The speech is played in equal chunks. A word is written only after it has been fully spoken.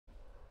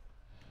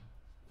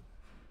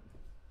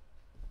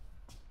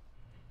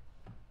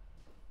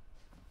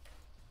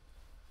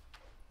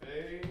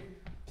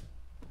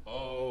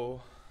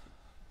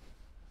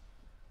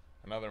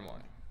another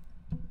morning.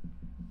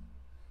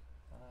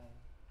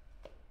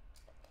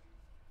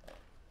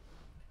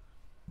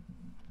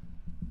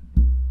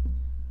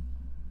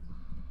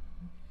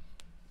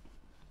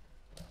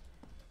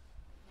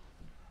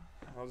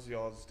 How's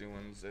y'all's doing?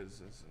 I'm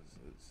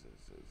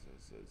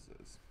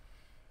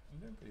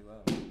doing pretty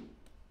well.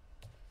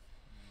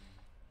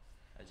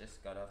 I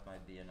just got off my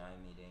BNI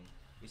meeting.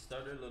 We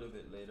started a little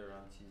bit later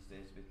on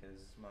Tuesdays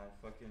because my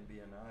fucking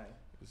BNI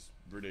It's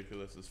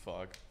ridiculous as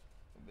fuck.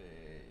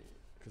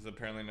 Because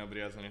apparently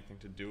nobody has anything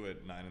to do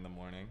at 9 in the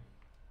morning.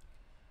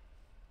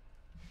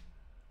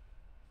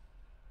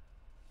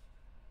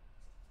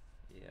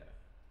 Yeah.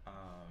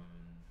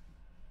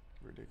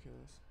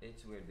 Ridiculous.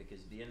 It's weird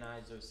because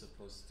BNIs are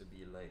supposed to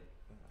be like.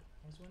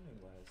 I was wondering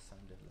why it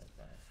sounded like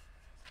that.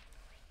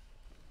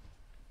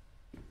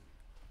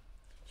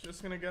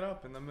 Just gonna get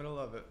up in the middle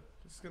of it.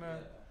 Just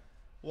gonna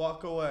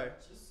walk away.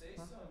 Just say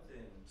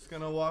something. Just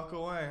gonna walk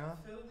away, huh?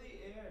 Fill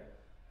the air.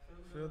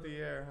 Feel the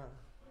air, huh?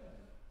 Yeah.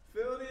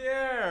 Feel the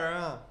air,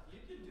 huh? You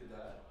can do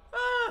that.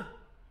 Ah!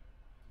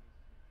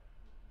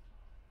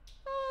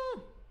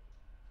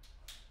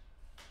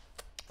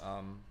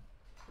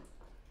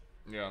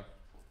 Yeah.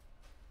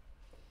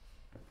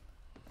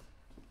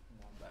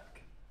 I'm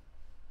back.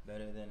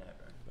 Better than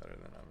ever. Better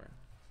than ever.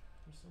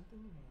 There's something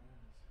in my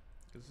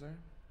eyes. Is there?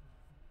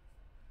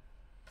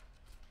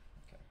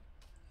 Okay.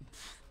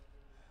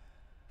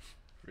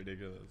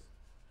 Ridiculous.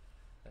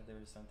 That there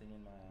was something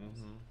in my eyes.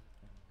 Mm-hmm.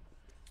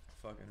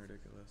 Fucking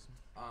ridiculous.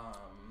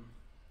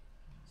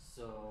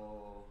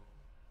 So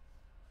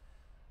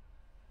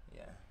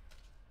yeah.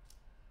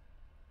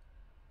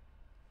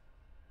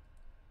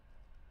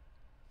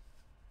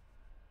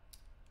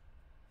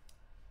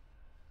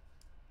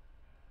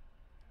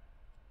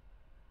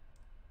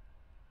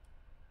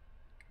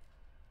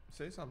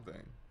 Say something.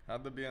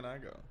 How'd the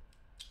BNI go?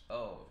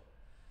 Oh,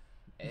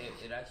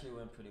 it actually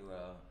went pretty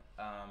well.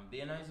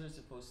 BNIs are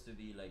supposed to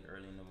be like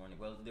early in the morning.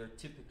 Well, they're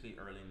typically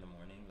early in the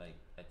morning, like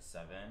at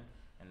 7,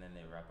 and then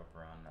they wrap up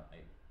around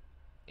like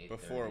 8:30.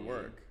 Before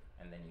work.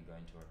 And then you go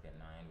into work at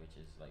 9, which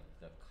is like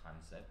the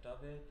concept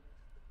of it.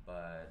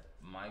 But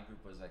my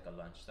group was like a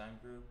lunchtime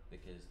group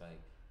because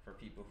like for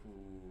people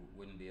who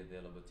wouldn't be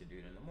available to do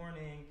it in the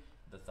morning,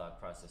 the thought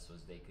process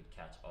was they could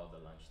catch all the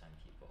lunchtime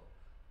people.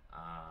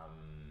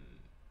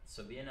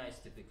 So BNI is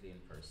typically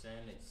in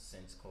person. It's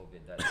since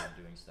COVID that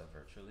we're doing stuff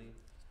virtually.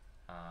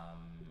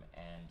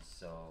 And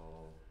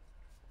so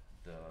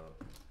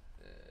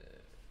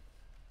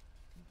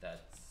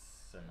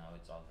so now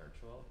it's all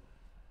virtual.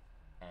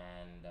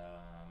 And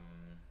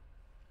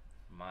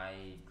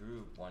my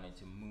group wanted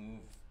to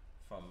move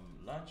from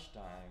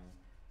lunchtime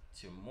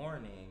to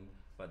morning,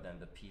 but then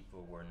the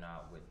people were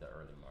not with the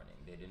early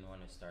morning. They didn't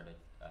want to start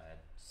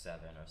at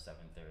 7 or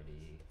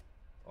 7:30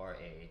 or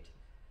 8.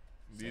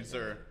 These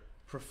are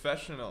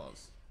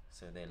professionals.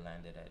 So they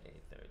landed at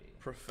 8:30.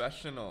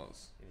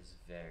 Professionals. It was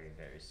very,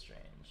 very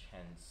strange.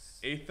 Hence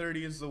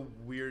 8:30 is the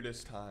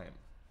weirdest time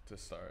to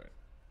start.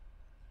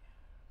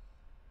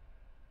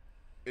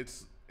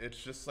 It's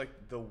just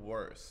like the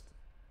worst.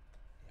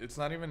 It's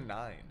not even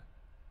 9.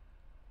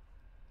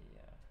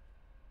 Yeah.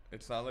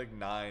 It's not like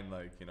 9,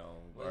 like, you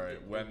know, Well,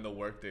 alright, when the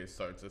workday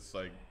starts. It's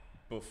like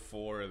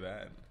before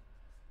then.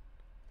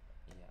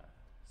 Yeah.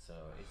 So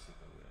it's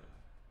super weird.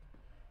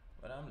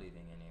 But I'm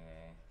leaving anyway.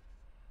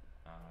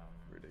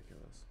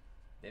 Ridiculous.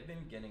 They've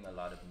been getting a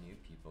lot of new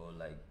people.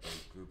 Like the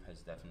group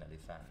has definitely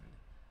fanned.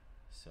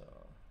 So,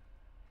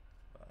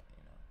 but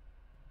you know.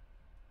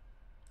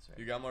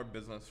 You got more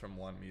business from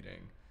one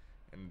meeting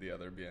in the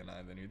other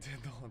BNI than you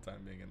did the whole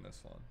time being in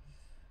this one.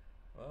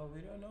 Well,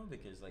 we don't know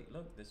because, like,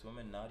 look, this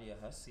woman Nadia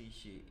Hussey,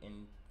 she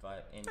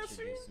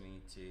introduced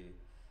me to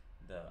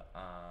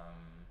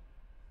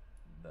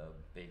the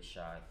big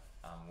shot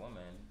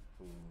woman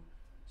who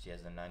she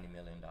has a $90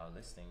 million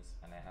listings,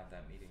 and I have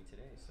that meeting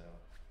today. So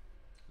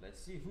let's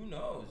see. Who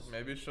knows?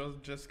 Maybe she'll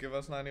just give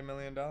us $90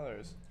 million.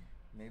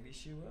 Maybe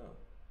she will.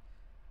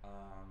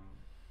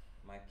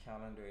 My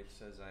calendar, it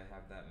says I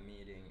have that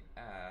meeting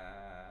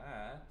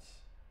at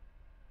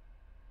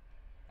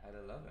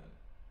 11.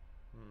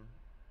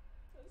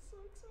 That's so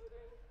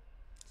exciting.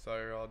 So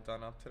you're all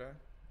done up today?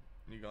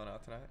 You going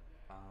out tonight?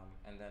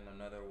 And then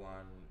another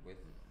one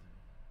with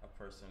a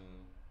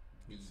person,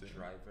 the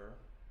driver.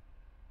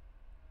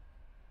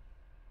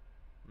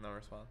 No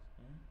response.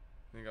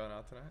 You going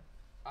out tonight?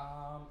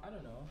 I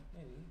don't know.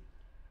 Maybe.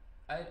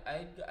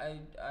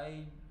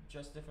 I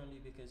dress differently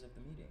because of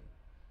the meeting.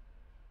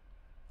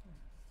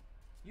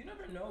 You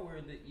never know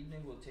where the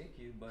evening will take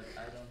you, but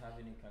I don't have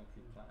any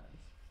concrete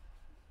plans.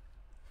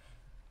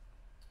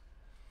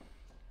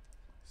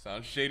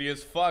 Sounds shady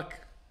as fuck.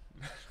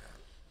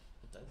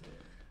 Does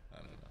it? I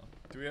don't know.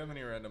 Do we have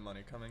any random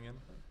money coming in?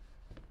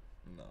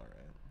 No,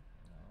 right?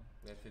 No.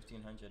 We have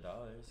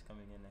 $1,500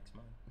 coming in next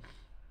month.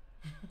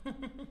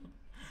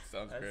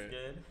 Sounds great.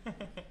 That's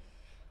good.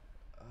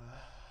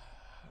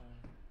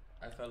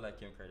 I felt like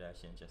Kim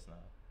Kardashian just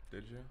now.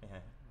 Did you?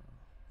 Yeah.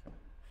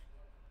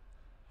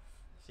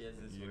 She has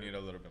this. You need a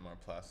little bit more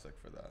plastic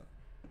for that.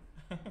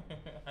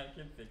 I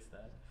can fix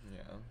that.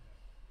 Yeah.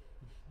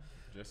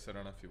 Just sit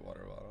on a few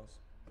water bottles.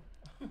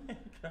 Oh my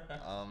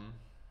god.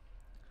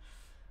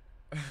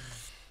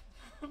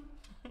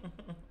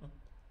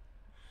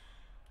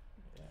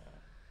 Yeah.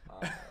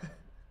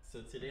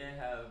 So today I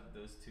have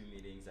those two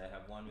meetings. I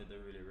have one with a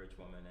really rich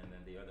woman, and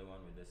then the other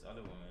one with this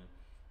other woman,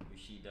 who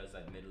she does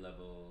like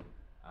mid-level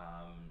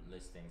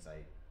listings,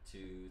 like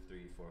 $2,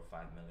 $3, $4,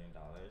 $5 million.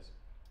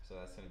 So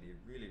that's gonna be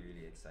really,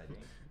 really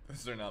exciting.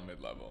 Those are not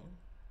mid-level.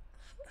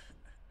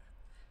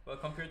 Well,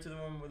 compared to the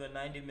one with the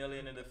 90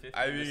 million and the 50.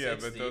 I and mean, the yeah,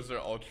 60, but those are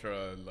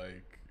ultra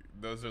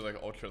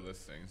ultra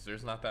listings.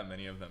 There's not that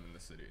many of them in the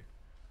city.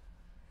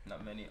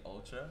 Not many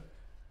ultra.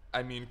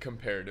 I mean,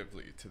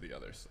 comparatively to the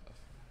other stuff.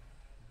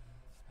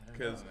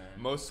 Because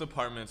most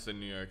apartments in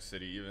New York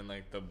City, even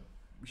like the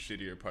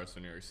shittier parts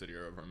of New York City,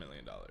 are over $1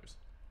 million.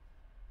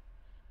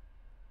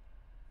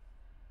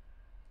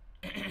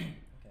 Okay.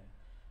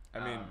 I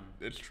mean,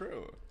 it's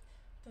true.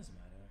 Doesn't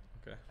matter.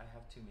 Okay. I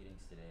have 2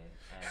 meetings today,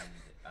 and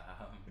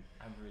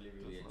I'm really,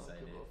 really excited. Does not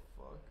give a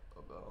fuck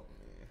about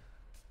me.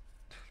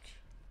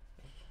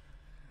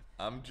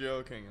 I'm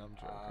joking.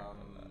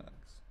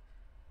 Relax.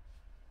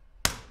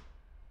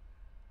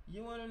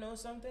 You want to know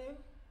something?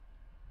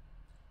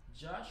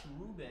 Josh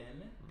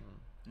Rubin,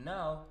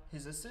 now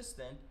his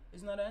assistant,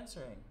 is not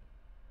answering.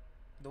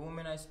 The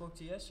woman I spoke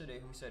to yesterday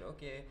who said,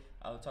 okay,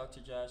 I'll talk to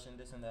Josh and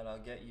this and that, I'll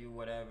get you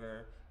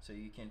whatever so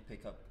you can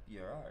pick up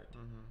your art.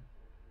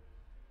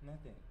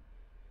 Nothing.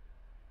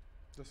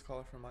 Just call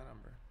her from my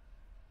number.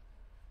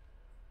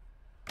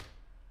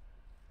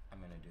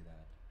 I'm gonna do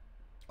that.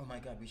 Oh my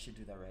god, we should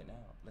do that right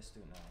now. Let's do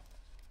it now.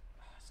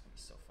 Oh, it's gonna be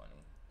so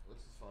funny.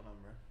 What's his phone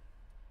number?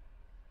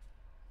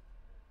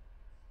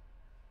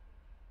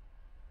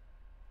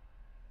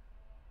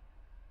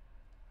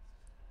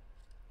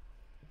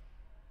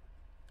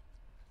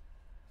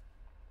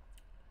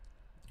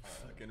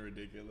 Fucking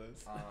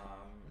ridiculous.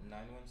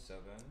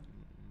 917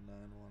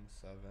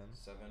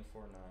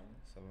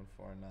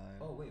 749.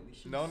 Oh wait, we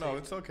should. No,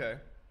 it's okay.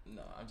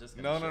 No, I'm just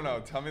gonna.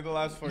 No. Tell me the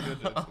last 4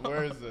 digits.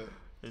 Where is it?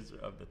 It's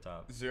up the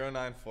top.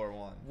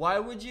 0941. Why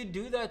would you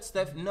do that,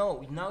 Steph?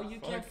 No, now you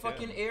can't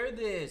fucking air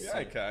this. Yeah,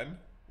 I can.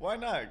 Why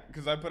not?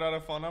 Because I put out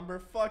a phone number?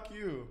 Fuck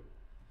you.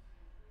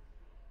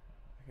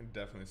 I can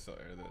definitely still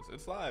air this.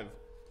 It's live.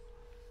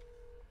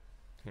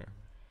 Here.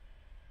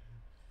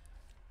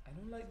 I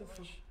don't like the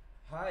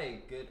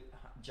Hi, good.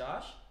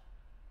 Josh?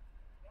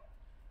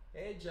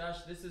 Hey,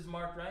 Josh, this is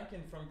Mark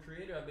Rankin from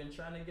Creator. I've been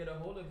trying to get a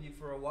hold of you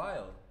for a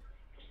while.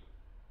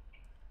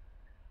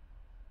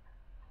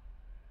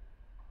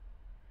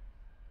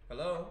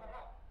 Hello?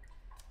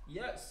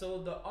 Yeah,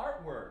 so the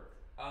artwork.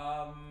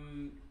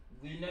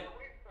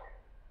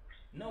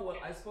 No, well,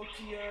 I spoke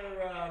to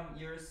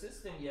your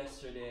assistant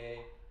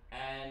yesterday,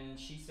 and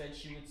she said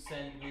she would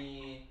send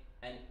me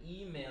an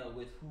email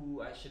with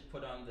who I should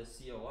put on the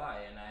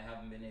COI, and I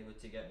haven't been able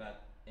to get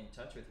back in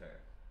touch with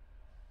her.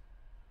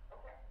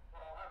 Okay,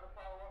 well, I'll have a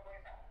follow-up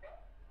right now, okay?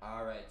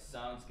 Alright,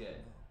 sounds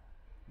good.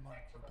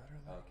 Mark, you better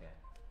like. Okay.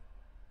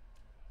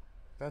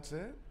 That's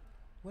it?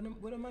 What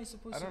am I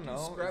supposed I to don't do?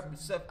 know. Scrap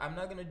stuff. I'm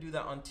not gonna do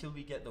that until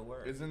we get the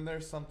work. Isn't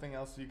there something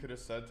else you could have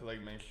said to like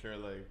make sure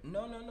like?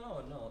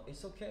 No.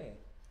 It's okay.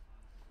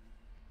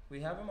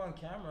 We have him on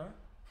camera.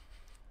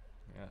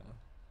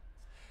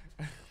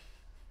 Yeah.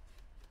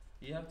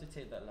 You have to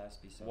take that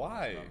last piece of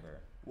Why? his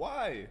number.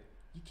 Why?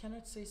 You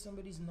cannot say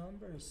somebody's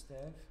number,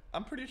 Steph.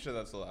 I'm pretty sure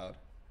that's allowed.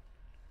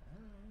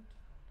 Alright.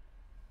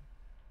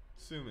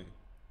 Sue me.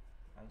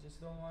 I just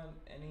don't want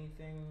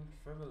anything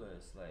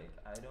frivolous. Like,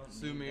 I don't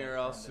Sue need me that or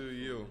I'll kind of sue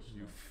you. You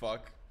foolishness.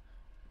 fuck.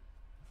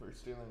 For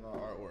stealing our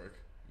artwork.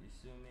 You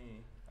sue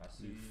me. I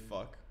sue You you.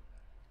 fuck.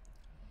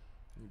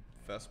 You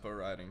Vespa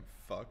riding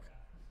fuck.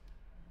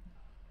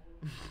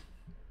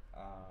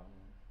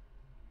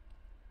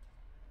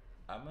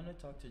 I'm gonna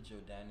talk to Joe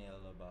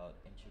Daniel about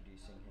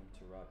introducing him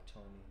to Rob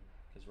Tony,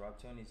 because Rob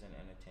Tony's an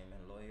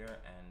entertainment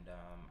lawyer, and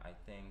I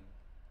think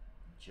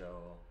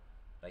Joe,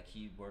 like,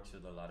 he works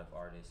with a lot of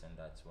artists, and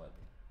that's what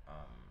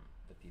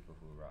the people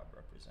who Rob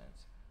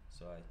represents.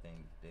 So I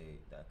think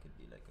that could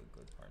be like a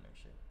good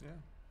partnership. Yeah.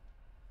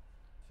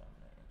 So I'm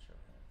gonna intro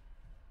him.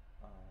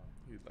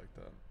 He'd like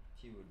that.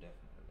 He would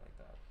definitely like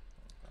that.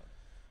 Okay.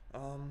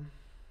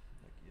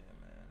 Like, yeah,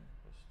 man,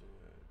 let's do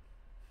it.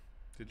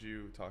 Did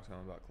you talk to him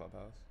about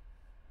Clubhouse?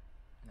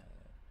 Not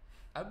yet.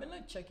 I've been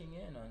like checking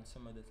in on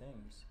some of the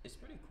things. It's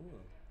pretty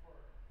cool.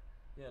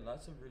 Yeah,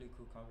 lots of really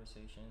cool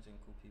conversations and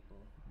cool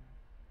people.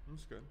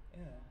 That's good.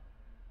 Yeah,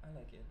 I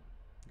like it.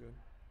 Good.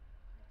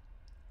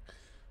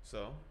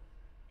 So,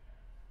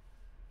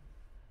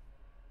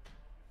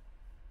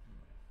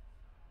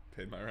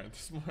 paid my rent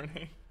this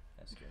morning.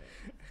 That's good.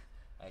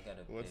 I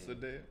gotta pay. What's the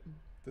date?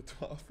 The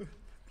 12th?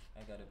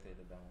 I gotta pay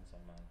the balance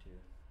on mine too.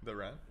 The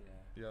rent?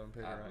 Yeah. You haven't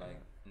paid your rent Like,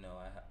 yet? no,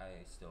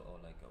 I still owe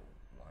like a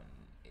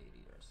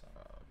 180 or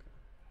something. Oh, okay.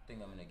 I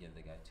think I'm gonna give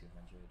the guy 200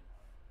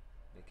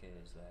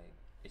 because like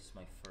it's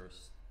my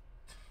first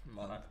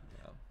Month?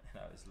 Yeah.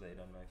 and I was late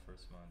on my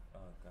first month. Oh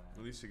god.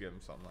 At least you give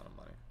him some amount of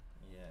money.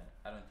 Yeah,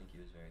 I don't think he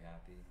was very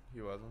happy.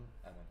 He wasn't?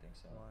 I don't think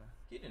so. Why?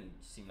 He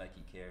didn't seem like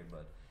he cared,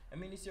 but I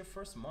mean, it's your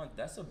first month.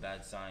 That's a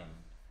bad sign.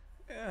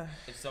 Yeah.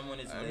 If someone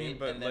is I late mean,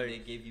 but and then like, they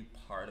gave you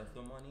part of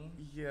the money.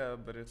 yeah,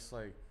 but it's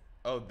like,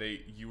 oh,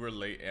 you were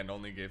late and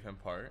only gave him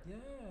part? Yeah.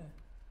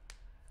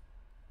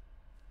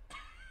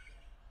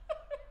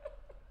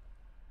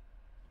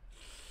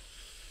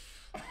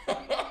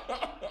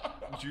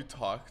 Did you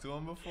talk to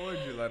him before?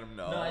 Did you let him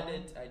know? No, I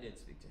did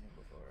speak to him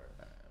before.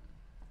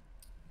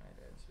 I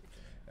did speak to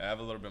him. I have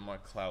a little bit more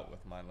clout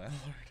with my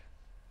landlord.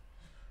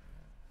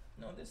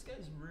 No, this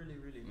guy's really,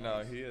 really nice.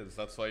 No, he is.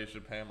 That's why you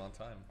should pay him on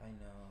time. I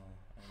know.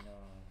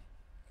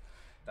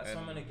 That's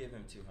why I'm gonna give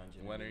him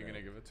 200. When are you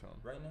gonna give it to him?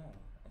 Right now,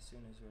 as soon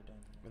as we're done.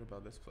 What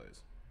about this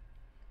place?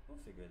 We'll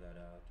figure that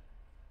out.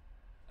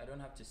 I don't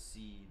have to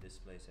see this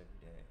place every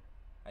day.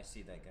 I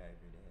see that guy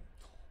every day.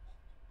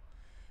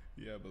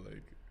 Yeah, but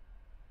like,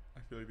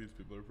 I feel like these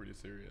people are pretty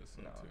serious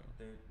though, No,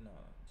 too. no.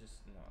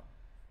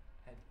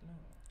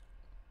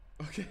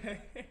 Okay.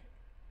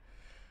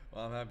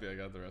 Well, I'm happy I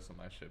got the rest of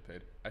my shit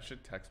paid. I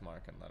should text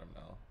Mark and let him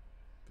know.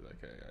 Be like,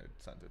 hey, I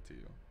sent it to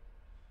you.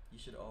 You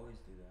should always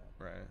do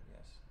that. Right?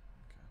 Yes.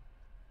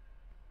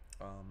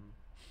 Okay.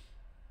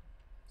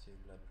 So your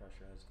blood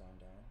pressure has gone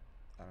down?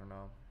 I don't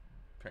know.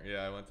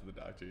 Yeah, I went to the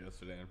doctor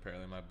yesterday and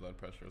apparently my blood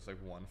pressure was like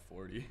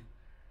 140.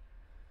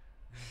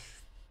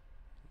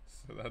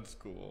 So that's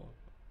cool.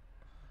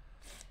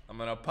 I'm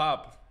gonna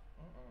pop.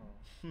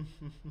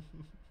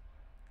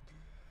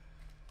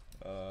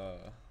 Yeah,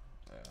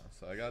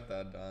 so I got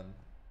that done.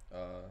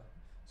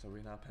 So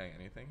we're not paying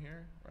anything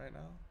here right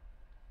now?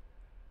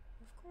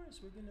 Of course,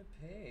 we're gonna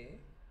pay,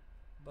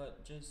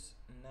 but just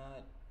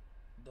not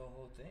the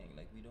whole thing.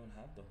 Like, we don't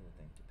have the whole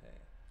thing to pay.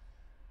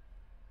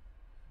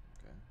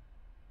 Okay.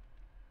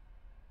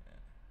 Yeah.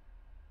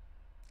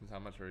 So how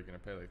much are we gonna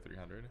pay? Like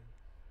 300?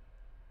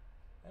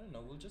 I don't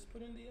know. We'll just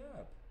put in the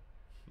app.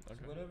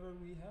 Okay. So whatever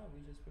we have,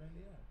 we just put in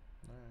the app.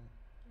 Alright.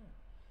 Yeah.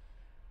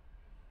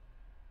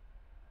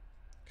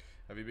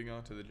 Have you been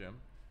going to the gym?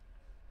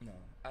 No,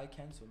 I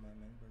canceled my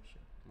membership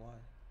Why?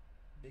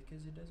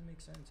 because it doesn't make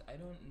sense. I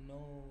don't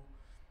know.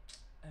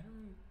 I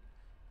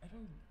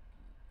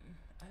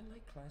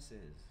like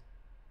classes.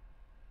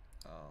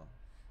 Oh.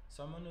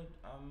 So I'm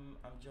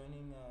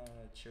joining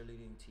a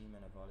cheerleading team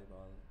and a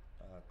volleyball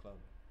club,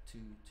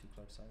 two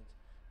club sites.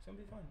 It's gonna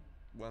be fun.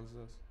 When's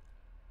this?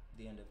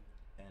 The end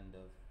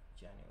of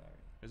January.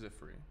 Is it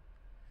free?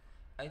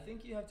 I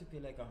think you have to pay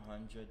like $100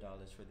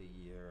 for the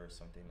year or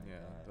something like Yeah,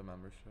 that. the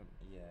membership.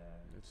 Yeah.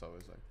 It's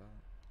always like that.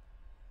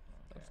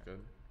 That's Okay.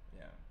 good.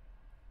 Yeah.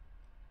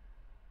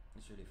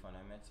 It's really fun.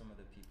 I met some of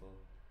the people.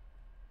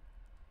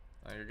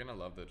 You're gonna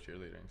love the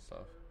cheerleading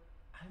stuff.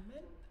 I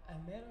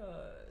met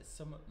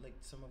some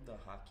of the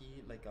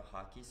hockey, like a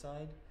hockey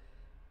side,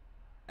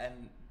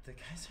 and the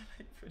guys are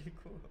like pretty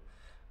cool.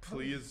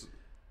 Please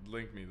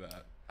link me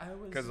that.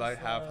 Because I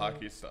have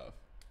hockey stuff.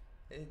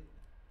 I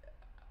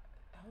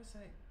was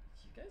like,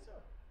 you guys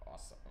are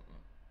awesome.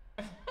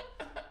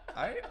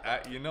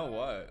 You know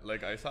what?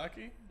 Like ice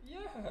hockey?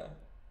 Yeah.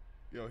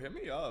 Yo, hit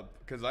me up.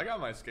 Because I got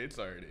my skates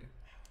already. I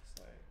was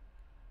like,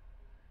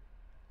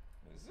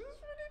 this is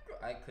pretty cool.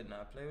 I could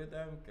not play with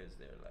them because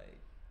they're like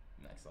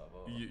next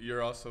level.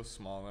 You're also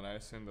small, and I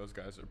assume those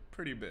guys are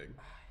pretty big.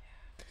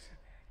 Yeah.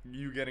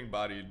 You getting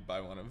bodied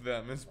by one of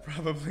them is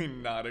probably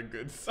not a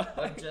good sign.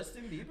 But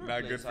Justin Bieber Not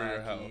plays good for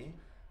your health. hockey.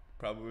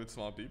 Probably with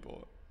small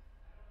people.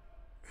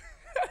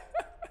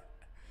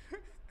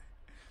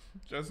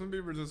 Justin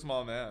Bieber's a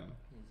small man.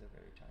 He's a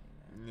very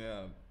tiny man.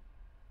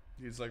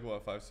 Yeah. He's like,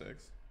 what, 5'6"?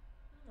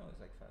 No, he's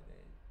like 5'8".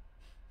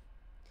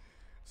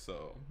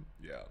 So,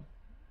 yeah.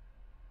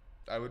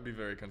 I would be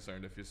very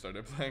concerned if you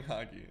started playing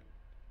hockey.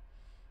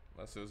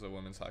 Unless it was a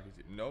women's hockey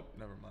team. Nope,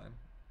 never mind.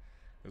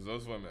 Because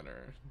those women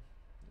are...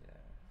 Yeah.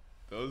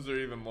 Those are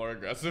even more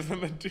aggressive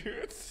than the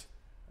dudes.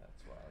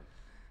 That's wild.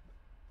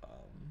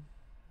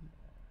 Yeah.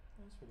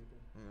 That's pretty good.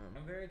 Yeah.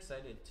 I'm very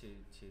excited to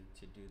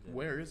do the...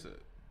 Where is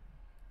it?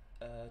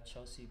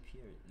 Chelsea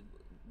Pier.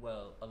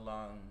 Well,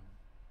 along...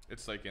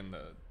 It's like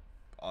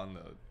on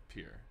the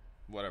pier.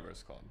 Whatever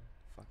it's called.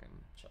 Fucking...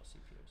 Chelsea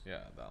Piers.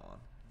 Yeah, that one.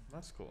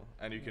 That's cool.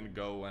 And you can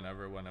go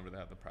whenever they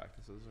have the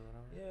practices or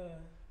whatever? Yeah.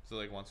 So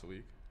like once a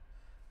week?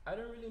 I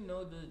don't really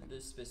know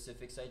the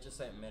specifics. I just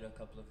met a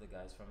couple of the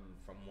guys from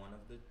one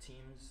of the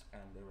teams,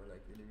 and they were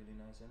like really, really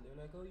nice, and they're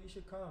like, oh, you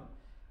should come.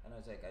 And I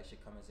was like, I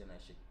should come as in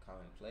I should come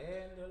and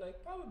play, and they're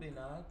like, probably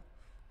not.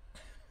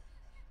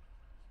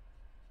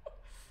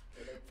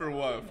 Like, For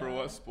what? "Probably For not."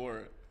 what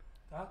sport?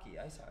 Hockey,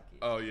 ice hockey.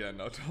 Oh yeah,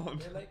 no, don't.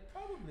 They're like,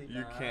 probably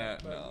You not.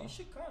 can't, but no. you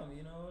should come,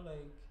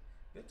 like,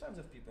 there are tons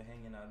of people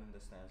hanging out in the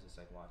stands just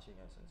like watching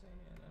us and saying,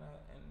 and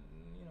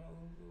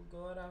we'll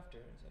go out after.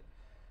 It's like,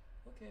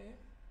 okay.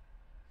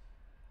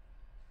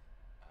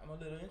 I'm a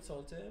little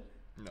insulted,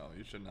 No,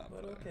 you should not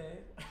but play.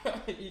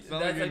 okay. It's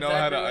not like you know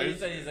how to what he ice.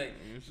 said. He's like,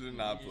 You should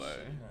not "You play.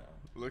 should not."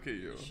 Look at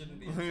you. You shouldn't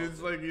be he's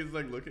insulted.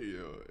 like, look at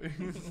you.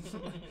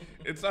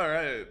 It's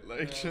alright. Like,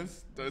 Yeah,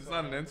 just, it's it's not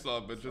an alright.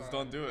 insult, but It's just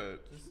alright. don't do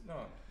it. Just no,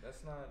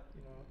 that's not,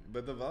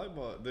 But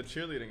the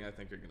cheerleading, I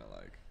think you're gonna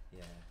like.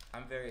 Yeah,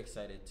 I'm very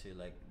excited to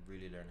like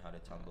really learn how to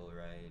tumble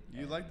right.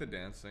 You like the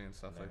dancing and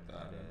stuff learn like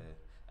how that.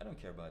 to- I don't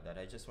care about that.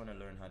 I just want to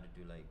learn how to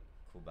do like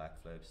cool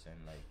backflips and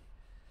like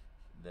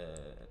the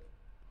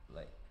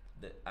like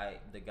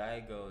the guy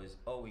goes,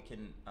 oh, we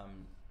can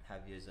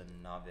have you as a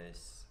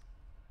novice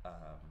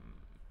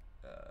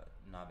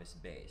novice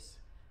bass,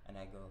 and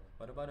I go,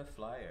 what about a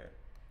flyer?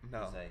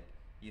 No. He's like,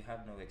 you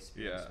have no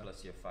experience, Yeah.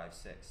 plus you're 5'6".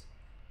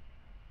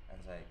 I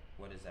was like,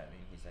 what does that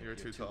mean? He's like, You're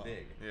too tall.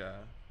 big. Yeah.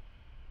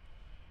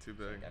 Too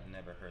big. Like, I've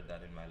never heard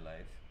that in my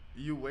life.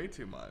 You way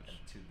too much.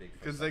 I'm too big for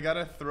Because they something.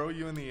 gotta throw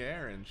you in the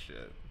air and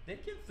shit. They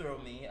can throw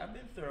me. I've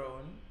been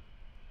thrown.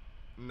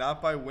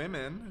 Not by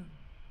women.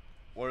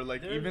 Or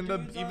like There are even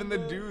dudes on the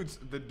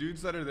the-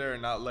 dudes that are there are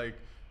not like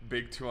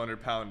big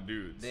 200-pound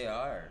dudes. They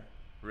are.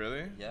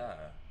 Really? Yeah.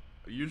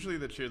 Usually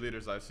the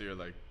cheerleaders I see are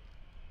like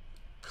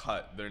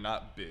cut. They're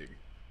not big.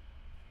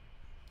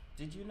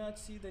 Did you not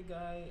see the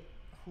guy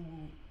who,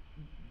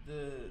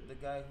 the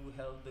guy who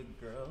held the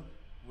girl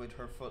with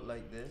her foot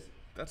like this?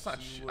 That's not.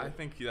 He I would-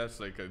 think that's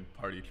like a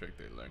party trick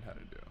they learned how to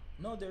do.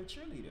 No, they're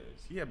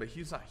cheerleaders. Yeah, but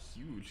he's not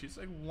huge. He's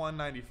like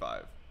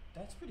 195.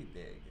 That's pretty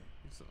big.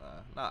 He's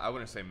not. I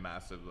wouldn't say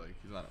massive. Like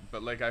he's not.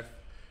 But like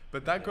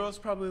but that Okay. girl's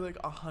probably like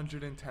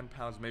 110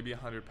 pounds, maybe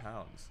 100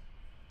 pounds.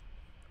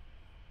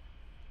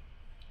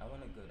 I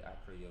want a good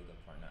acro yoga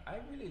partner. I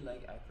really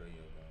like acro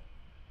yoga.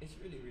 It's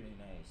really, really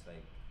nice.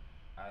 Like,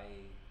 I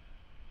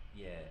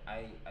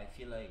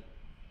feel like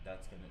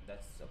that's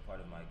a part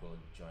of my goal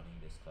joining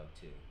this club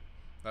too.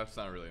 That's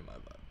not really my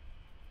vibe.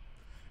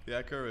 The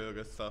acro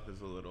yoga stuff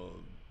is a little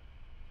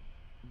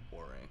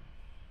boring.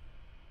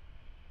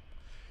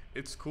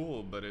 It's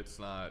cool, but it's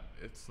not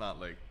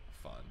like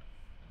fun.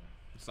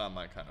 It's not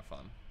my kind of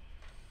fun.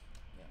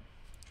 Yeah.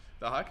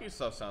 The hockey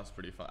stuff sounds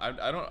pretty fun.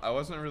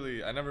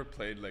 I never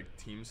played like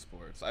team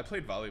sports. I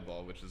played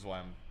volleyball, which is why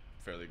I'm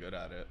fairly good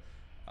at it.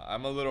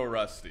 I'm a little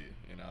rusty,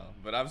 you know,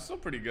 but I'm still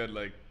pretty good,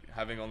 like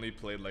having only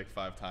played like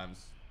 5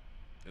 times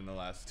in the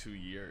last 2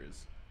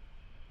 years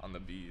on the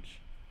beach.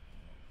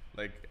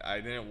 Like I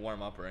didn't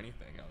warm up or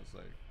anything. I was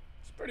like,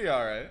 it's pretty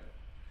alright.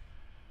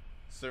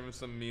 Serving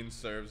some mean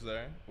serves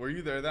there. Were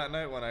you there that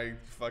night when I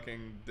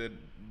fucking did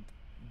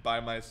by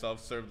myself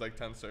served like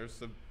 10 serves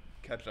to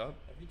catch up?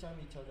 Every time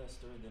you tell that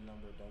story, the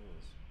number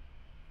doubles.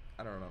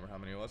 I don't remember how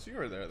many it was. You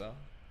were there though.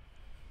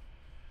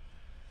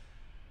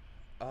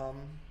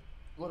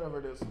 Whatever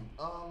it is.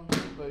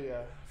 But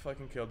yeah,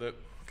 fucking killed it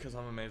because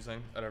I'm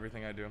amazing at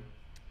everything I do.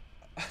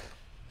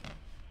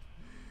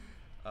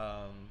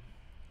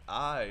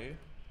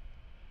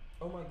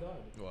 Oh my god.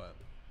 What?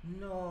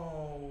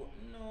 No.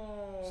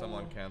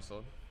 Someone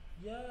canceled.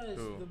 Yes,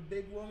 Who? the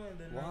big woman,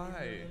 the Why?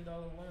 $90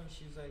 million woman.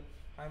 She's like,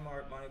 hi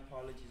Mark, my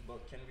apologies,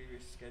 but can we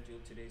reschedule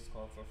today's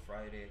call for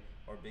Friday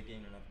or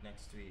beginning of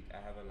next week? I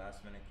have a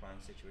last minute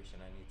client situation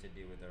I need to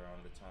deal with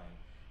around the time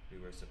we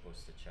were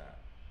supposed to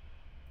chat.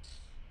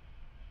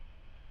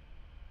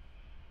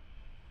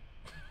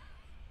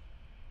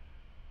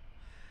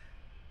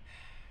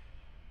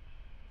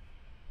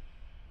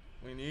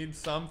 We need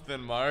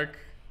something, Mark.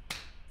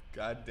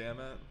 God damn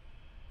it.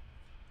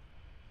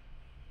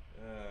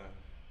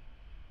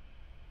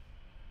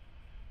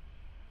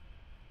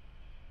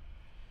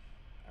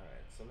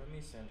 Alright, so let me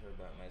send her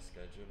back my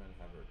schedule and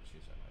have her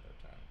choose another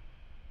time.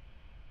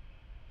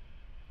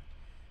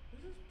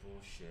 This is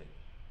bullshit.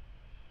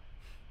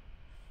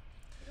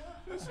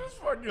 This is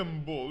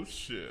fucking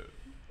bullshit.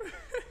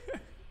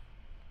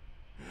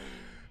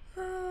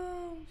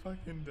 I'm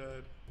fucking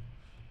dead.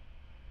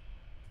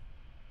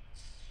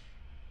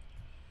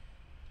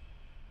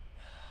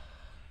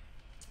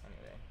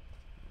 Anyway.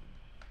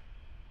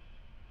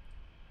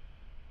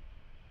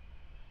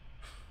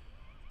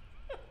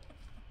 This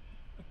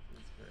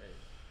is great.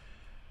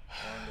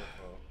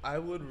 Wonderful. I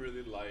would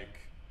really like.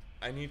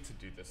 I need to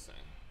do this thing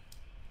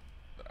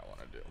that I want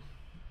to do.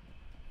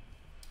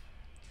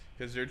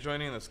 Because you're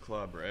joining this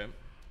club, right?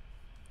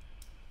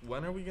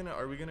 When are we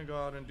gonna go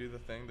out and do the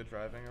thing, the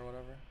driving or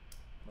whatever?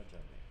 What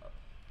driving up?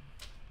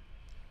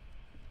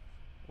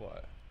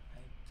 What?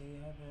 They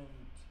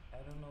haven't. I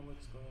don't know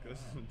what's going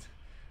on.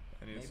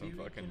 I need Maybe some we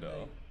fucking can, dough.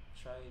 like,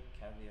 try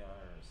caviar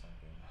or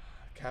something.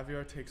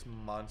 Caviar takes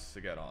months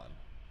to get on.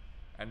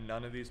 And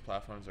none of these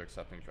platforms are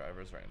accepting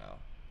drivers right now.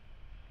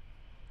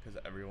 Because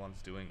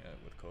everyone's doing it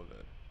with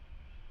COVID.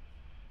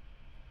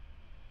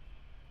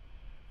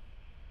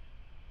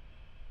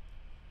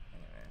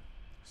 Anyway.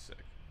 Sick.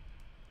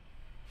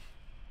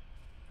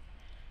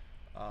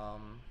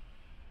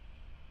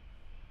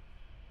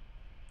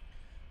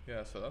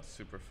 Yeah, so that's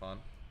super fun.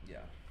 Yeah.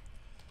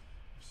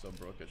 So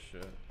broke as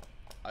shit.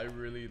 I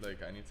really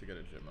I need to get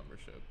a gym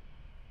membership.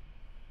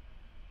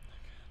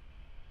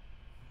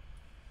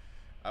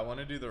 I want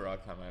to do the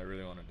rock climbing. I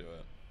really want to do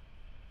it.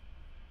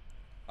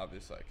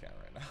 Obviously, I can't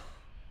right now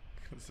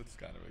because it's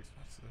kind of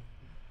expensive.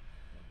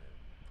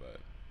 But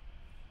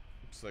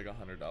it's like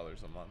 $100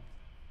 a month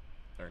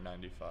or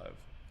 $95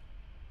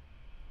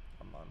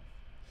 a month.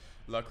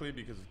 Luckily,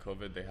 because of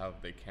COVID,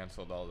 they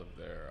canceled all of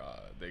their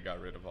they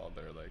got rid of all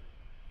their like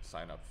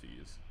sign up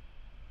fees.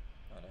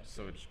 Oh, that's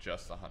So good. it's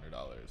just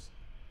 $100,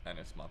 and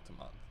it's month to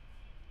month.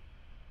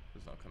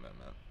 There's no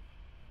commitment.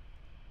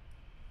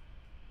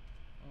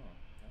 Oh,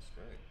 that's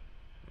great.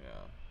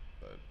 Yeah,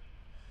 but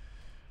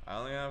I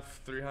only have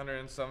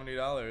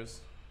 $370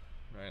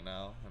 right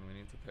now, and we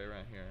need to pay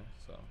rent here.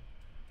 So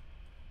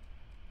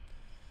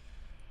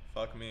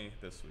fuck me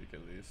this week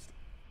at least.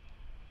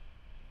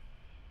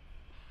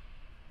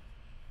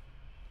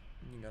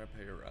 You gotta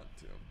pay your rent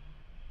too.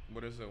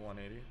 What is it?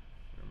 180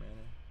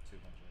 remaining?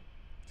 200.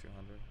 200.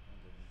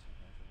 I'll give him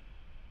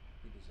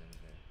 200. He deserves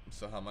it.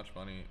 So how much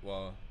money?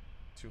 Well,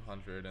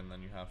 200, and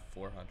then you have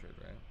 400,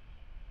 right?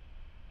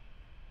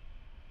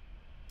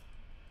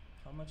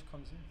 How much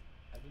comes in?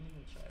 I didn't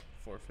even check.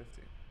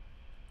 450.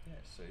 Yeah.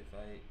 So if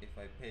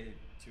I paid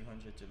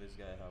 200 to this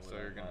guy, how would So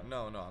I you're gonna have?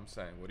 no. I'm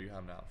saying, what do you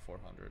have now?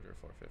 400 or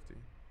 450?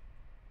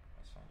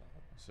 Let's find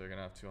out. So you're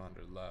gonna have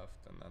 200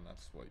 left, and then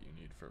that's what you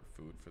need for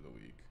food for the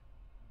week.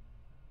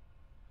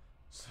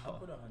 So I'll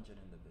put 100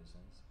 in the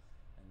business,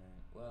 and then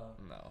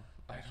no,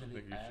 I don't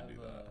actually think you should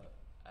do that.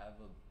 I have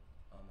a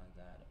oh my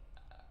god,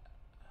 I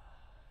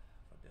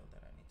have a bill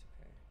that I need to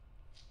pay.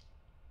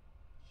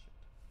 Shit.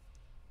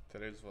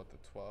 Today's what, the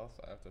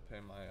 12th? I have to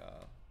pay my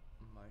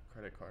my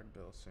credit card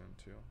bill soon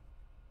too.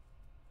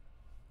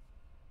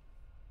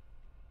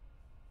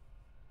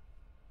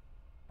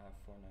 I have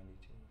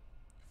 492.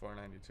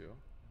 492.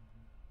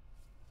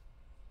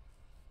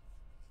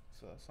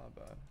 So that's not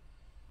bad.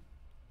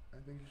 I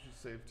think you should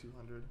save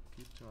 200.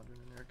 Keep 200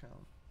 in your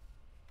account.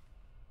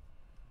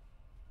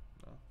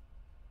 No.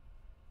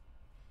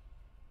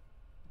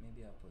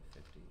 Maybe I'll put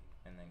 50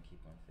 and then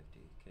keep 150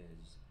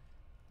 because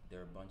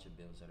there are a bunch of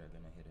bills that are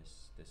gonna hit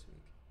us this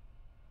week.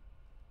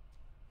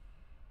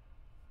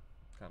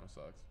 Kind of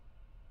sucks.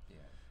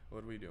 Yeah.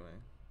 What are we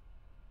doing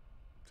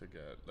to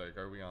get, like,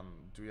 are we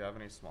on, do we have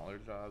any smaller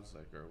jobs,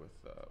 like, or with,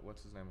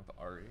 what's his name, with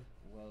RE?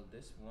 Well,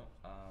 this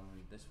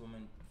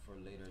woman for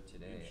later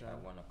today Good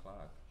at job.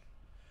 1:00.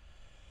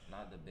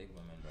 Not the big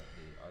woman, but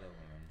the other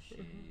woman. She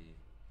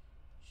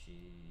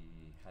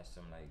has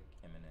some like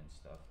imminent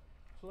stuff.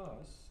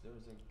 Plus, there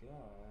was a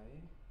guy.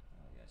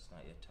 Oh yeah, it's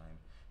not yet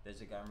time. There's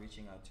a guy I'm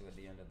reaching out to at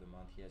the end of the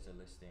month. He has a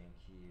listing.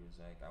 He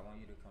was like, I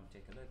want you to come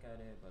take a look at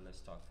it, but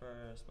let's talk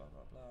first. Blah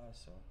blah blah.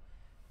 So,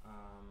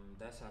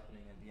 that's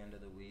happening at the end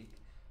of the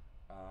week.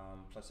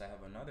 Plus, I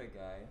have another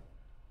guy.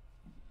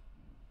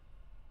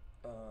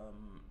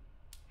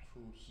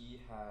 Who he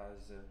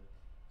has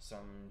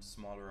some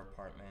smaller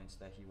apartments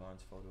that he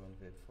wants photo and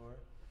vid for,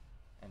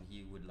 and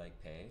he would like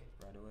pay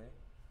right away.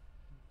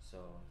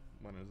 So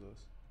When is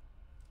this?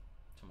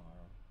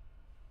 tomorrow.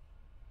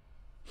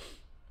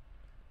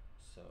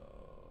 So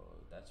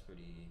that's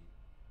pretty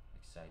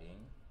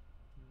exciting.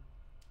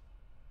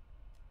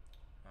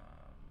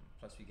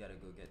 Plus we gotta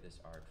go get this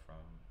art from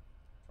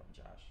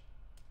Josh,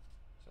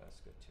 so that's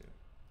good too.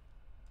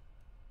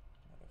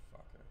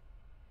 Motherfucker.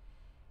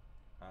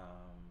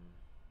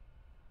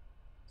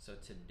 So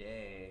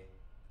today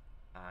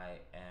I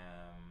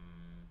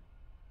am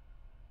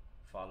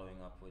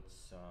following up with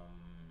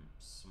some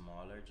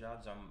smaller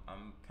jobs.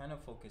 I'm kind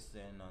of focused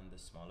in on the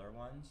smaller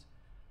ones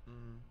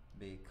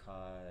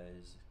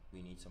because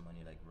we need some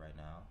money like right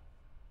now,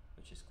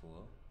 which is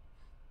cool.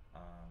 So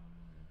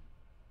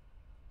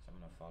I'm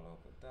gonna follow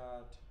up with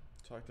that.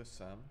 Talk to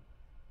Sam.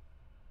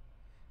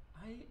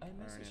 I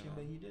messaged him,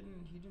 but he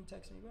didn't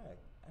text me back.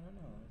 I don't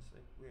know. It's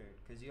like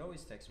weird because he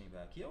always texts me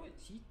back. He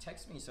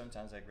texts me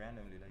sometimes like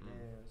randomly, like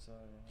yeah, what's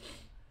up?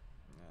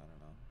 Yeah, I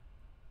don't know.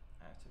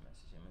 I have to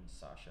message him. And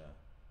Sasha,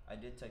 I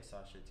did text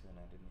Sasha too, and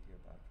I didn't hear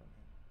back from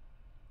him.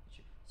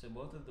 So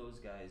both of those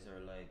guys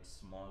are like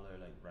smaller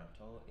like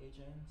rental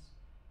agents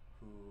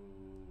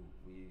who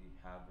we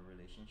have a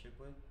relationship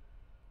with,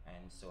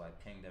 and so I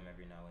ping them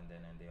every now and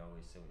then, and they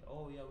always say,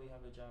 oh yeah, we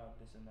have a job,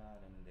 this and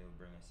that, and they will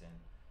bring us in.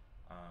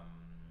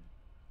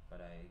 But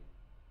I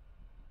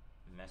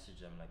messaged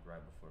them like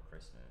right before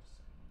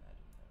Christmas, and I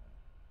didn't hear back.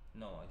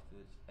 No,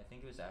 I think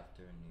it was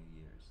after New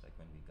Year's, like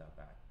when we got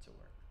back to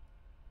work.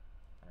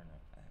 I don't know.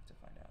 I have to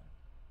find out.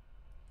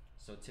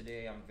 So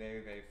today I'm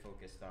very very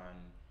focused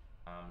on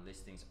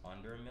listings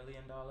under $1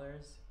 million.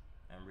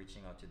 I'm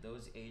reaching out to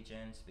those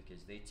agents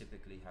because they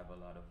typically have a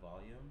lot of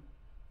volume.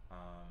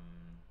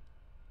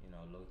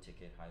 Low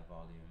ticket, high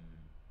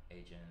volume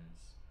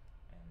agents,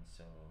 and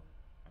so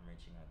I'm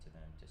reaching out to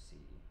them to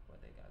see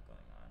what they got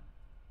going on.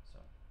 So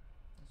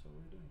that's what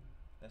we're doing.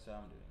 That's what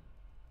I'm doing.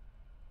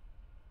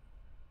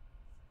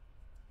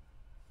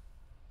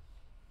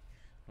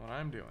 What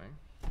I'm doing.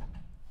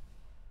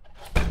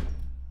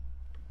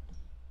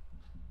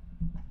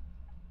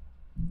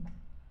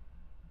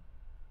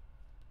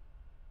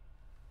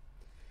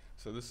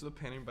 So this is a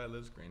painting by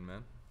Liz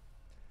Greenman.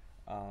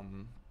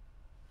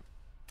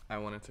 I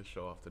wanted to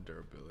show off the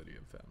durability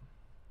of them.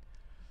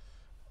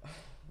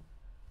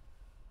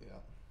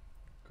 Yeah,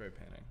 great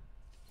painting,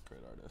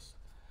 great artist.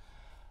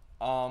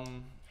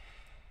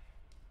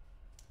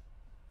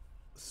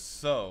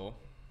 So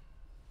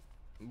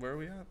where are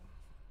we at?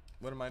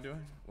 What am I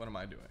doing? What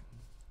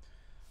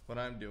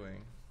I'm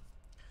doing,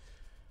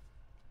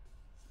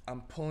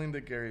 I'm pulling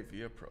the Gary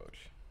Vee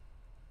approach.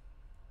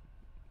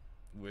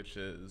 which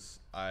is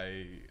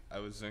I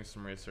was doing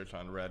some research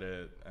on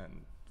Reddit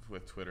and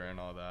with Twitter and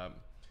all that.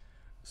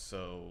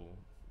 So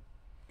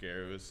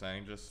Gary was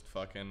saying just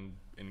fucking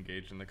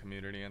engage in the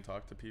community and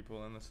talk to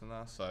people and this and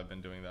that. So I've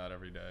been doing that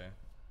every day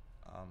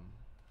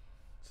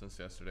since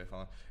yesterday.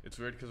 It's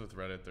weird because with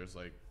Reddit there's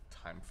like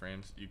time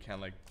frames. You can't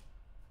like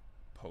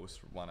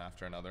post one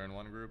after another in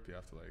one group. You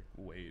have to like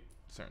wait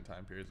certain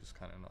time periods. It's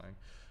kind of annoying.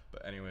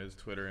 But anyways,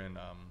 Twitter and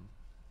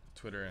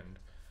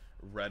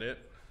Reddit.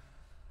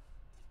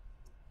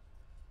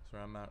 That's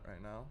where I'm at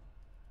right now.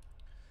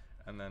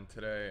 And then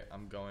today I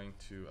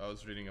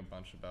was reading a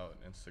bunch about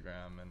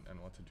Instagram and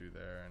what to do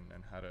there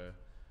and how to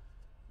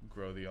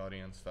grow the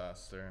audience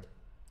faster,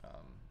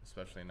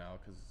 especially now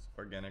because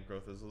organic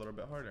growth is a little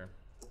bit harder.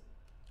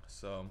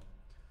 So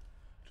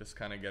just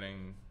kind of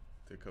getting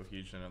the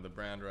cohesion of the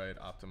brand right,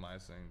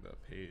 optimizing the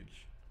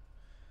page,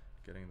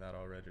 getting that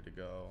all ready to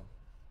go,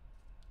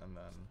 and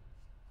then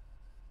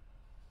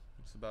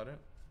that's about it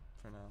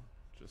for now.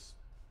 Just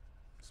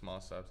small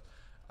steps.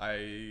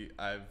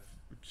 I've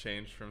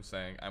changed from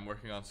saying I'm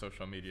working on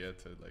social media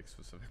to like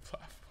specific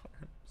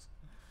platforms.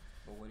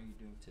 But what are you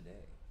doing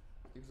today?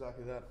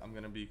 Exactly that. I'm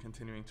gonna be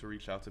continuing to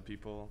reach out to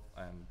people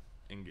and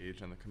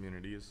engage in the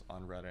communities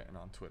on Reddit and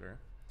on Twitter.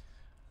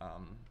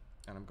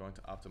 And I'm going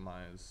to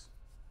optimize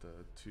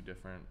the 2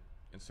 different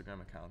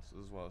Instagram accounts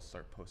as well as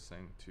start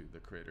posting to the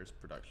creator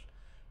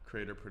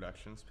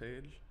productions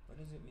page. What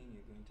does it mean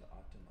you're going to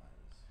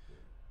optimize here?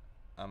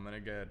 I'm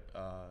gonna get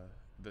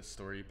the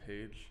story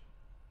page,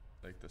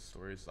 like the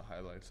stories, the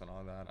highlights and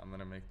all that. I'm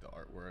gonna make the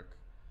artwork,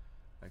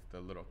 like the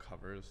little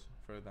covers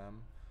for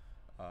them.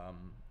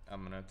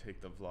 I'm gonna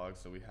take the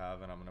vlogs that we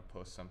have and I'm gonna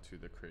post them to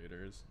the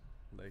creators,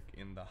 like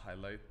in the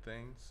highlight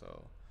thing,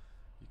 so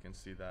you can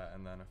see that,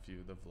 and then a few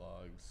of the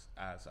vlogs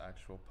as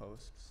actual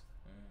posts.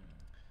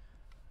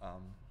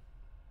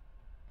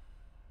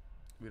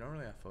 We don't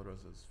really have photos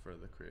as for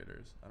the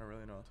creators. I don't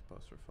really know what to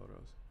post for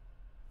photos.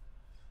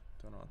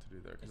 Don't know what to do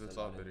there because it's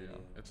all video.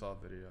 It's all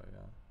video,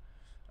 yeah.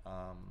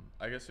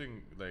 I guess we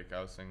can, like I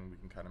was saying, we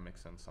can kind of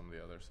mix in some of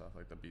the other stuff,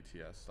 like the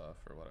BTS stuff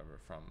or whatever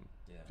from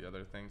the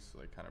other things, to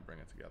like kind of bring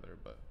it together.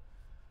 But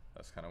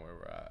that's kind of where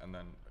we're at, and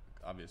then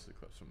obviously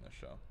clips from this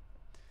show.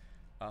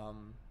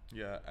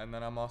 Yeah, and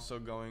then I'm also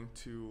going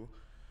to.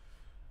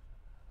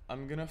 I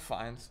need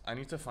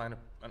to find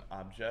an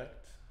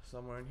object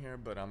somewhere in here,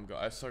 but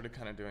I started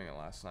kind of doing it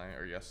last night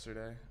or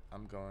yesterday.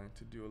 I'm going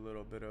to do a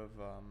little bit of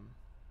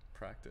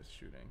practice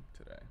shooting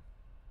today.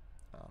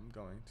 I'm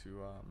going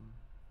to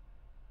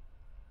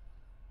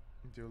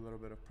do a little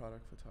bit of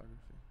product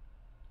photography.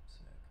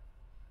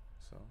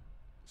 Sick.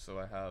 So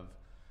I have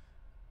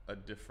a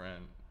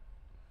different,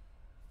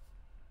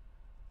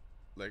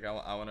 like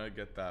I want to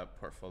get that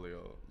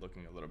portfolio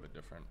looking a little bit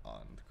different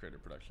on the Creator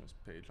Productions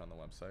page on the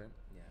website.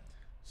 Yeah.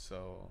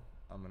 So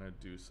I'm gonna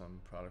do some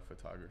product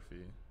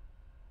photography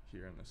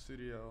here in the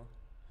studio.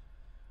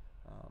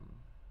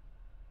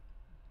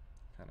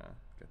 Kind of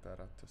get that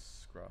up to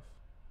scruff.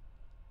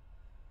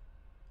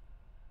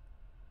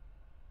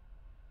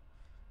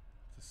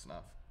 To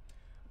snuff.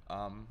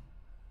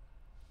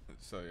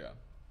 So yeah,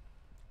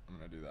 I'm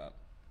gonna do that.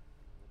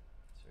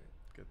 Sweet.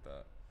 Get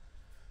that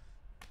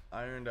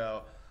ironed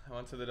out. I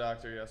went to the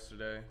doctor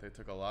yesterday. They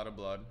took a lot of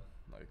blood,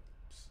 like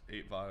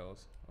 8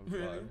 vials of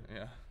blood.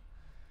 Yeah.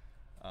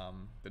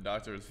 The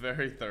doctor was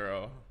very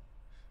thorough,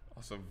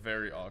 also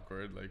very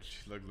awkward. Like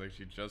she looked like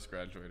she just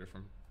graduated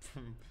from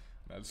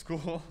med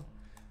school,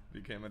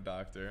 became a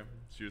doctor.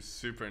 She was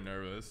super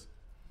nervous.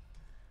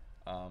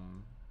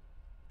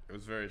 It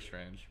was very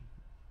strange,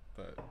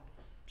 but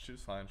she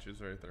was fine. She was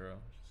very thorough.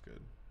 She's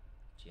good.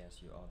 She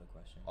asked you all the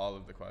questions? All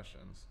of the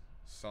questions.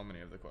 So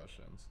many of the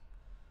questions.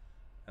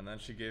 And then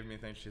she gave me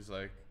things. She's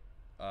like,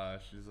 oh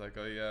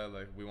yeah,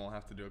 like we won't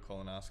have to do a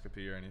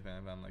colonoscopy or anything.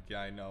 And I'm like,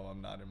 yeah, I know,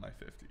 I'm not in my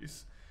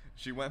 50s.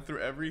 She went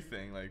through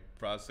everything, like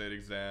prostate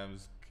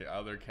exams,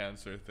 other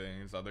cancer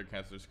things, other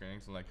cancer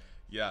screenings. I'm like,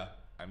 yeah,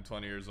 I'm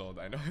 20 years old.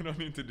 I know I don't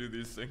need to do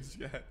these things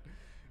yet.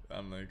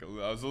 I'm like,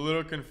 I was a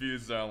little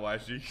confused on why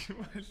she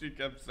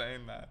kept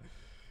saying that.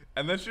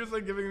 And then she was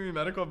like giving me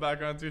medical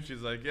background too. She's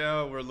like,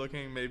 yeah, we're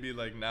looking maybe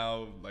like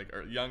now, like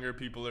younger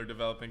people are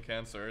developing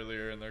cancer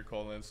earlier in their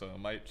colon, so it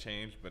might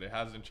change, but it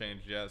hasn't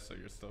changed yet, so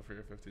you're still for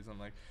your 50s. I'm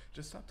like,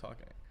 just stop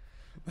talking.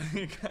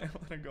 Like, I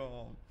want to go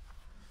home.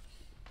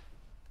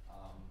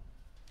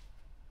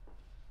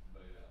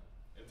 But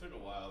yeah, it took a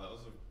while. That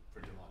was a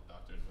pretty long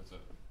doctor's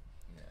visit.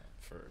 Yeah.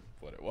 For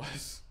what it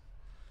was.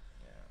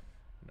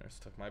 Yeah. Nurse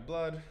took my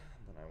blood,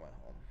 and then I went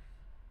home.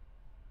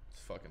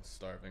 Fucking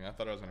starving. I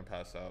thought I was gonna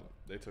pass out.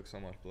 They took so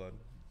much blood,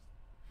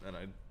 and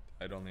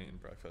I'd only eaten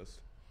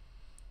breakfast.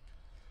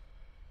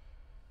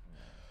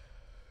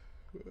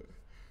 Yeah.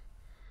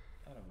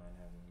 I don't mind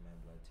having my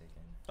blood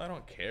taken. I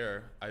don't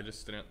care. I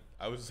just didn't.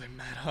 I was like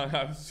mad hungry.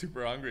 I was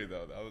super hungry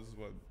though. That was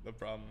what the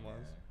problem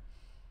was.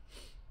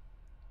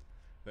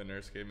 The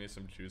nurse gave me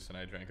some juice and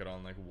I drank it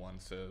on like one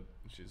sip.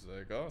 She's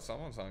like, "Oh,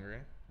 someone's hungry."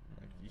 I'm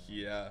like,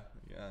 yeah,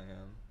 I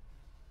am.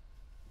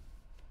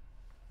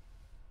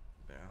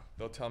 Yeah,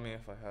 they'll tell me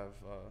if I have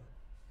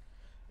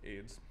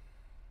AIDS.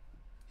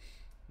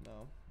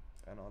 No,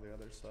 and all the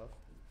other stuff.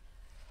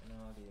 And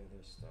all the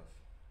other stuff.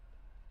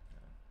 Yeah.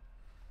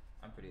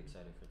 I'm pretty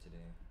excited for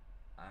today.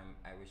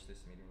 I wish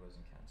this meeting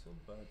wasn't cancelled,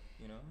 but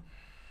you know,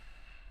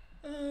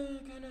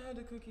 kind of had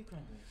the cookie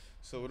crumbles.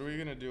 So what are we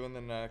gonna do in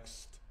the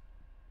next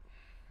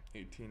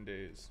 18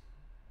 days?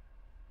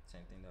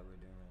 Same thing that we're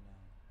doing right now.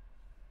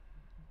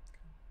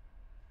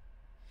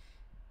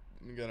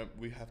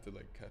 We have to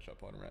like catch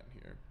up on rent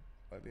here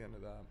by the end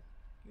of that.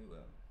 We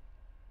will.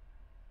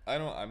 I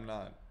don't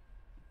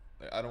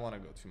want to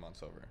go 2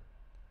 months over.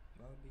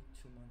 Why would be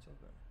 2 months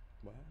over?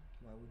 What?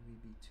 Why would we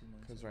be 2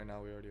 months? Because right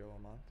now we already owe a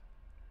month.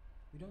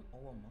 We don't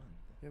owe a month.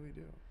 Yeah, we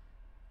do.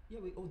 Yeah,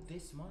 we owe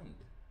this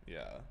month.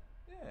 Yeah.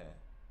 Yeah.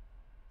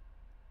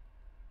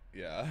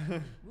 Yeah.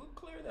 We'll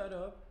clear that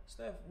up.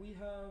 Steph, we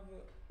have,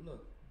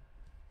 look,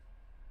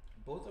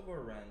 both of our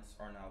rents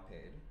are now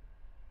paid.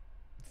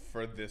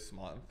 For this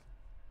month.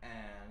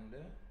 And,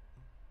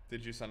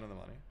 Did you send them the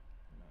money?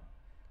 no,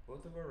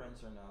 both of our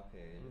rents are now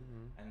paid.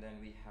 Mm-hmm. And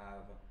then we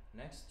have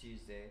next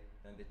Tuesday,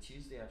 then the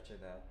Tuesday after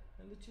that,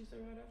 and the Tuesday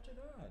right after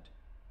that.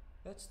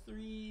 That's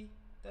 3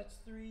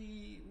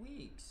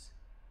 weeks.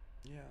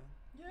 Yeah.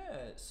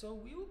 Yeah, so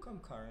we will come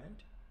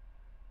current.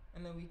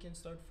 And then we can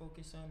start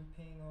focus on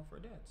paying off our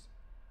debts.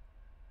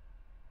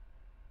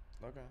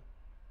 Okay.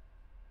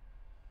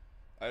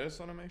 I just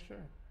want to make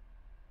sure.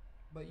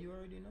 But you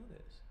already know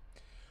this.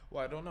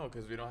 Well, I don't know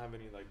because we don't have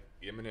any like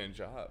imminent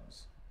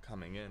jobs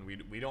coming in.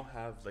 We don't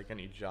have like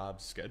any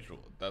jobs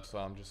scheduled. That's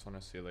why I'm just want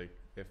to see like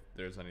if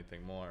there's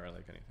anything more or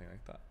like anything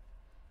like that.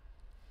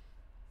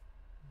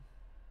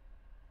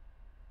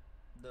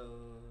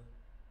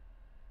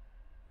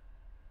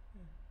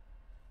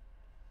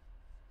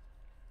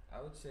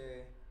 I would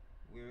say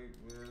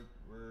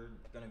we're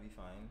gonna be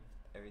fine.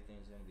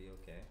 Everything's gonna be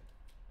okay.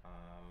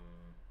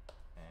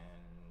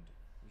 And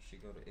we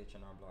should go to H&R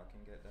Block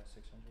and get that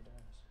 $600.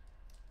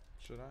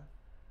 Should I?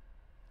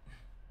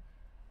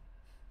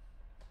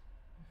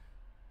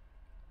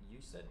 You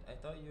said, I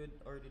thought you had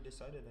already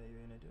decided that you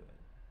were gonna do it.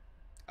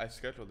 I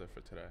scheduled it for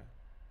today.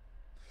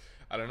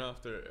 I don't know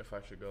if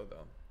I should go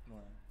though. Why?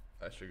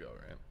 I should go,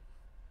 right?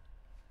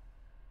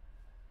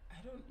 I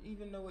don't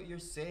even know what you're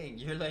saying.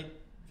 You're like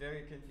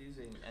very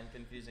confusing and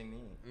confusing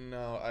me.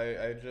 No,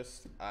 I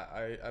just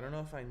I don't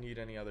know if I need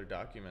any other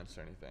documents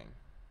or anything.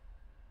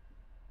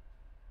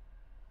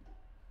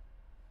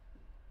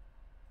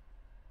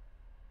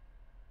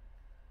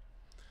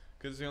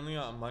 Cause the only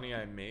money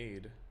I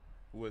made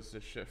was the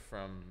shit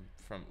from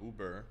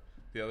Uber.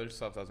 The other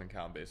stuff doesn't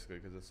count basically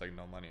because it's like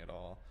no money at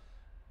all.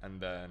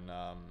 And then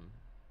And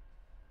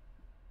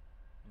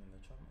the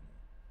truck money.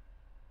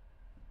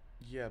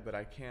 yeah, but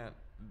I can't.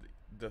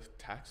 The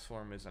tax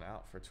form isn't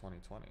out for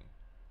 2020.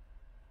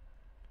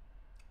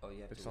 Oh,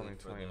 you have It's to only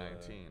wait for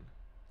 2019.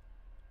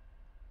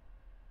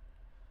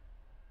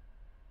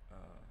 Okay.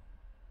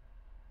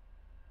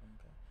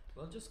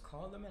 Well, just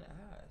call them and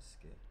ask.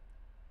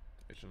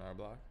 H&R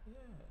Block. Yeah.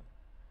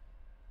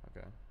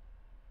 Okay.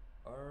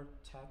 Or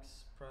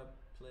tax prep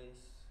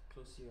place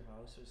close to your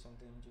house or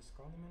something. Just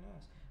call them and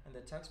ask. And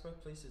the tax prep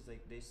places,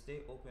 like, they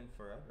stay open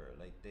forever.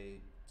 Like,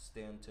 they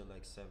stay until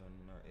like 7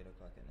 or 8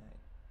 o'clock at night.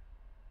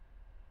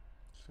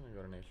 Just gonna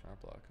go to an H&R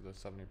Block because it's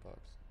 $70.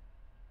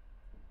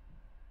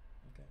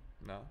 Okay.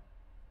 No.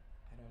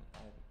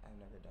 I've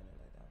never done it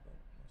like that, but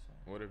that's fine.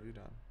 What have you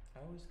done?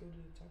 I always go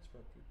to the tax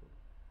prep people.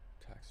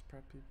 Tax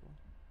prep people.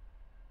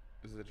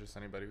 Is it just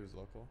anybody who's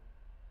local?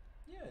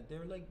 Yeah,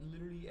 they're like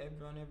literally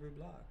on every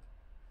block,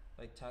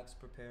 like tax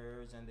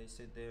preparers, and they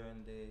sit there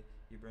and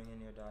you bring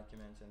in your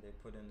documents and they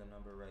put in the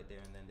number right there,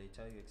 and then they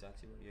tell you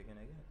exactly what you're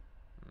gonna get.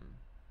 Mm.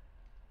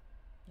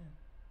 Yeah,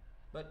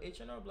 but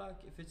H&R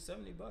Block, if it's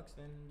 $70,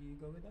 then you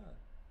go with that.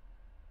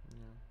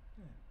 Yeah.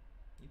 Yeah,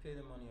 you pay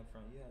the money up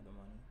front, you have the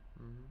money,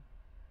 Mhm.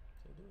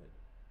 so do it.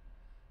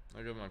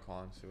 I'll give them a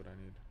call and see what I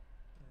need.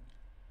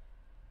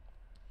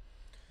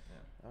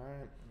 Yeah. All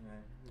right.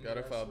 Alright.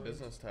 Gotta file Sweet.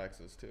 business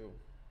taxes too.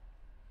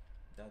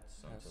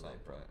 That's At until some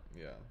April. point.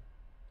 Yeah.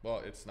 Well,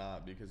 it's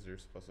not because you're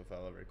supposed to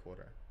file every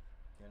quarter.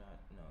 You're not.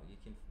 No, you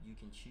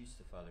can choose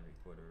to file every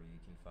quarter, or you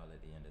can file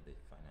at the end of the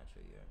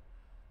financial year,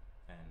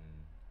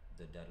 and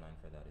the deadline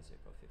for that is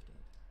April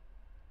 15th.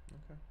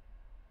 Okay.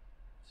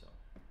 So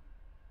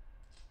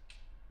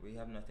we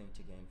have nothing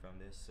to gain from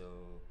this,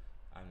 so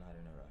I'm not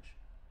in a rush.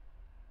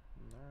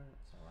 All right.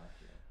 So I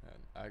feel.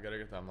 And I gotta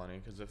get that money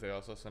because if they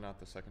also send out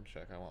the second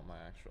check, I want my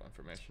actual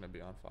information to be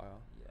on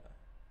file. Yeah,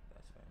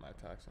 that's fine.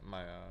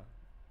 My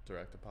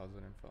direct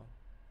deposit info.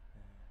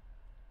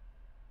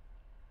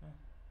 Yeah.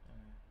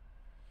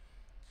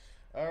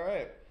 All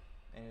right.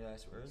 Any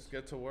last words? Let's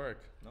get to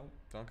work. Nope.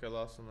 Don't get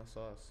lost in the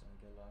sauce. Don't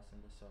get lost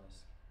in the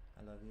sauce.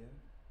 I love you,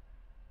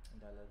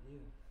 and I love you.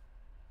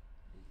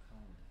 Be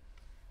kind.